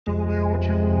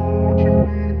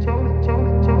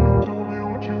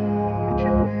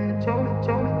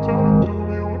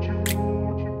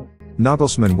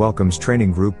Nagelsmann welcomes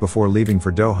training group before leaving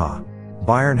for Doha.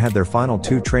 Bayern had their final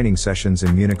 2 training sessions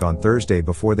in Munich on Thursday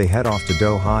before they head off to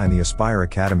Doha and the Aspire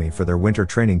Academy for their winter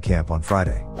training camp on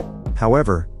Friday.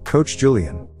 However, coach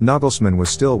Julian Nagelsmann was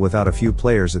still without a few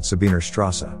players at Sabiner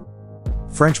Strasse.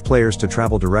 French players to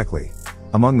travel directly.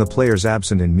 Among the players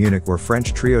absent in Munich were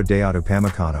French trio Deodo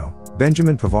Upamecano,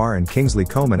 Benjamin Pavard and Kingsley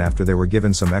Coman after they were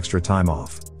given some extra time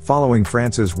off, following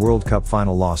France's World Cup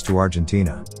final loss to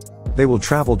Argentina. They will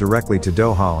travel directly to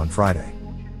Doha on Friday.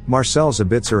 Marcel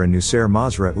Sabitzer and Noussair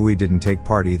Mazraoui didn't take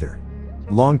part either.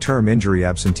 Long-term injury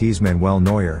absentees Manuel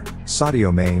Neuer,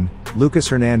 Sadio Mane, Lucas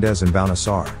Hernandez and Bouna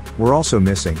Sarr were also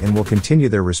missing and will continue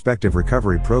their respective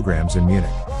recovery programs in Munich.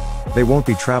 They won't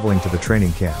be traveling to the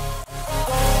training camp.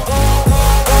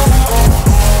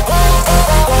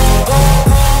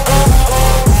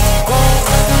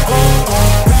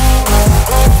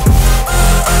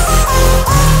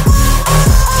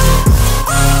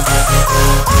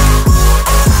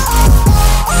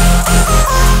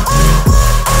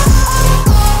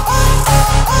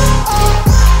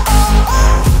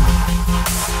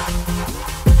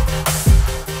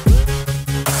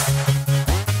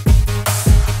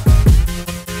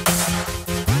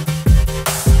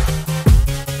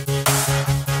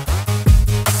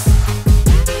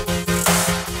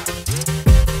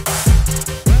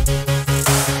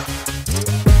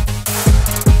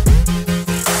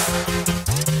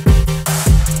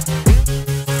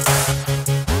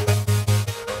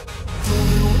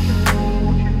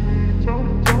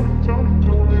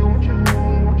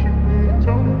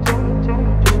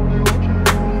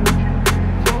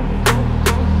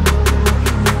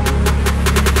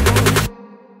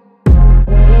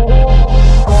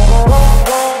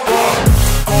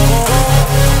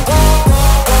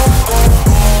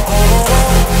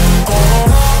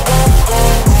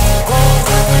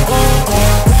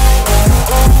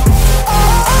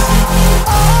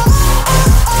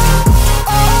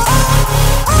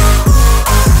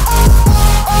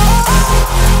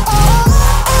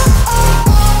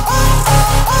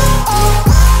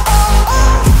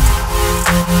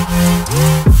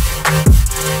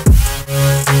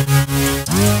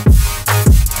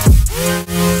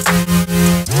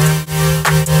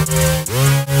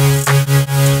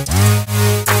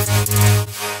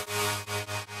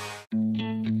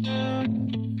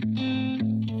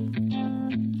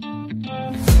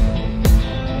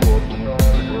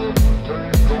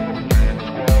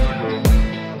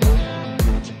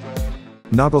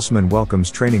 Nagelsmann welcomes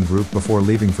training group before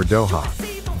leaving for Doha.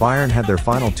 Bayern had their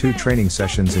final 2 training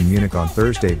sessions in Munich on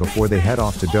Thursday before they head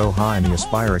off to Doha and the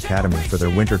Aspire Academy for their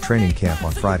winter training camp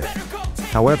on Friday.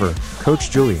 However,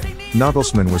 coach Julian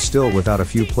Nagelsmann was still without a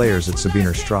few players at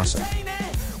Sabiner Strasse.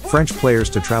 French players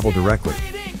to travel directly.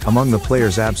 Among the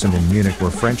players absent in Munich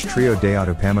were French trio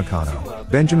Deodo Upamecano,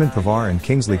 Benjamin Pavard and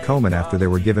Kingsley Coman after they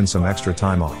were given some extra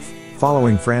time off,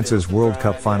 following France's World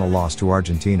Cup final loss to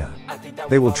Argentina.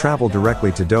 They will travel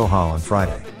directly to Doha on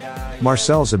Friday.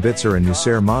 Marcel Sabitzer and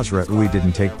Noussair Mazraoui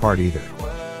didn't take part either.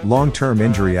 Long-term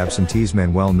injury absentees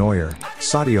Manuel Neuer,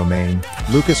 Sadio Mane,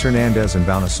 Lucas Hernandez and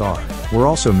Bouna Sarr were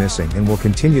also missing and will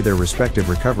continue their respective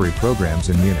recovery programs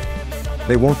in Munich.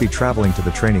 They won't be traveling to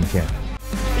the training camp.